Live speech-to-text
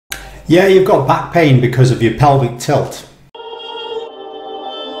Yeah, you've got back pain because of your pelvic tilt.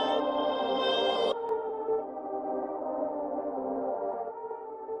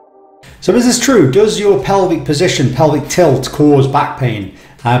 So is this true? Does your pelvic position, pelvic tilt, cause back pain?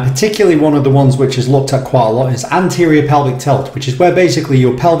 Particularly one of the ones which is looked at quite a lot is anterior pelvic tilt, which is where basically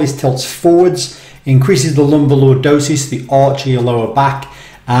your pelvis tilts forwards, increases the lumbar lordosis, the arch of your lower back,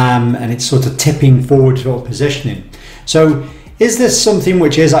 and it's sort of tipping forward sort of positioning. So is this something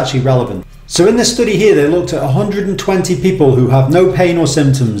which is actually relevant? So in this study here, they looked at 120 people who have no pain or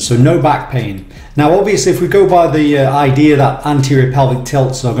symptoms, so no back pain. Now, obviously, if we go by the idea that anterior pelvic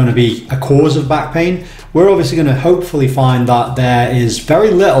tilts are going to be a cause of back pain, we're obviously going to hopefully find that there is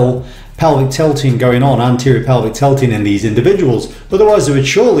very little pelvic tilting going on, anterior pelvic tilting in these individuals. Otherwise, they would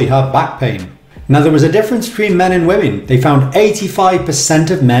surely have back pain. Now, there was a difference between men and women. They found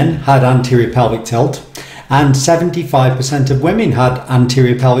 85% of men had anterior pelvic tilt, and 75% of women had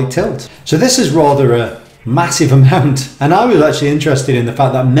anterior pelvic tilt. So this is rather a massive amount. And I was actually interested in the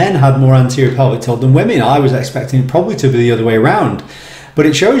fact that men had more anterior pelvic tilt than women. I was expecting it probably to be the other way around. But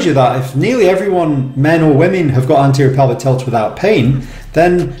it shows you that if nearly everyone, men or women, have got anterior pelvic tilt without pain,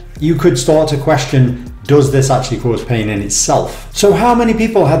 then you could start to question, does this actually cause pain in itself? So how many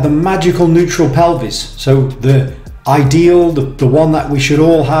people had the magical neutral pelvis? So the ideal, the one that we should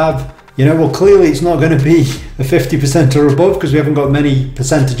all have. You know, well, clearly it's not going to be a 50% or above because we haven't got many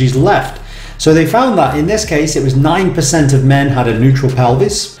percentages left. So they found that in this case, it was 9% of men had a neutral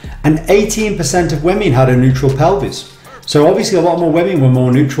pelvis and 18% of women had a neutral pelvis. So obviously a lot more women were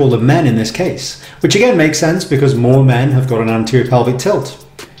more neutral than men in this case, which again makes sense because more men have got an anterior pelvic tilt.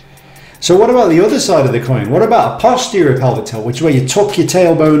 So what about the other side of the coin? What about a posterior pelvic tilt, which is where you tuck your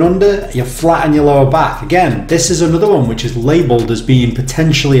tailbone under, you flatten your lower back? Again, this is another one which is labeled as being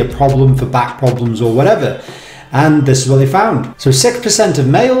potentially a problem for back problems or whatever. And this is what they found. So 6% of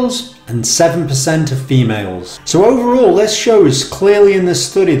males and 7% of females. So overall, this shows clearly in this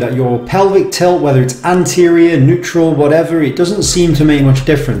study that your pelvic tilt, whether it's anterior, neutral, whatever, it doesn't seem to make much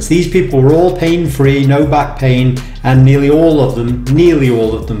difference. These people were all pain-free, no back pain, and nearly all of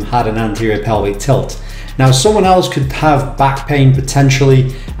them had an anterior pelvic tilt. Now, someone else could have back pain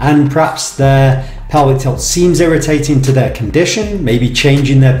potentially, and perhaps their pelvic tilt seems irritating to their condition. Maybe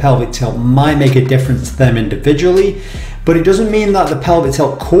changing their pelvic tilt might make a difference to them individually, but it doesn't mean that the pelvic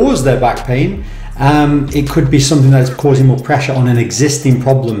tilt caused their back pain. It could be something that's causing more pressure on an existing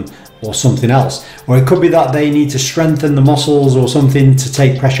problem or something else. Or it could be that they need to strengthen the muscles or something to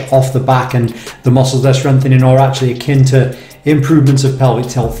take pressure off the back, and the muscles they're strengthening are actually akin to improvements of pelvic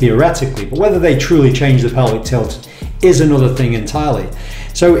tilt theoretically. But whether they truly change the pelvic tilt is another thing entirely.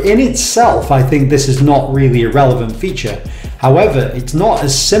 So in itself, I think this is not really a relevant feature. However, it's not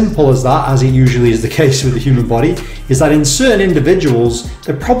as simple as that, as it usually is the case with the human body, is that in certain individuals,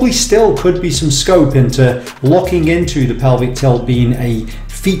 there probably still could be some scope into looking into the pelvic tilt being a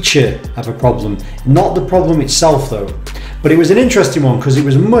feature of a problem, not the problem itself though. But it was an interesting one because it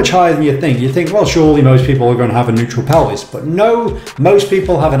was much higher than you think. You think, well, surely most people are going to have a neutral pelvis, but no, most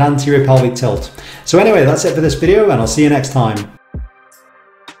people have an anterior pelvic tilt. So anyway, that's it for this video, and I'll see you next time.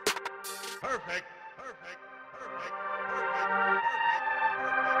 Perfect.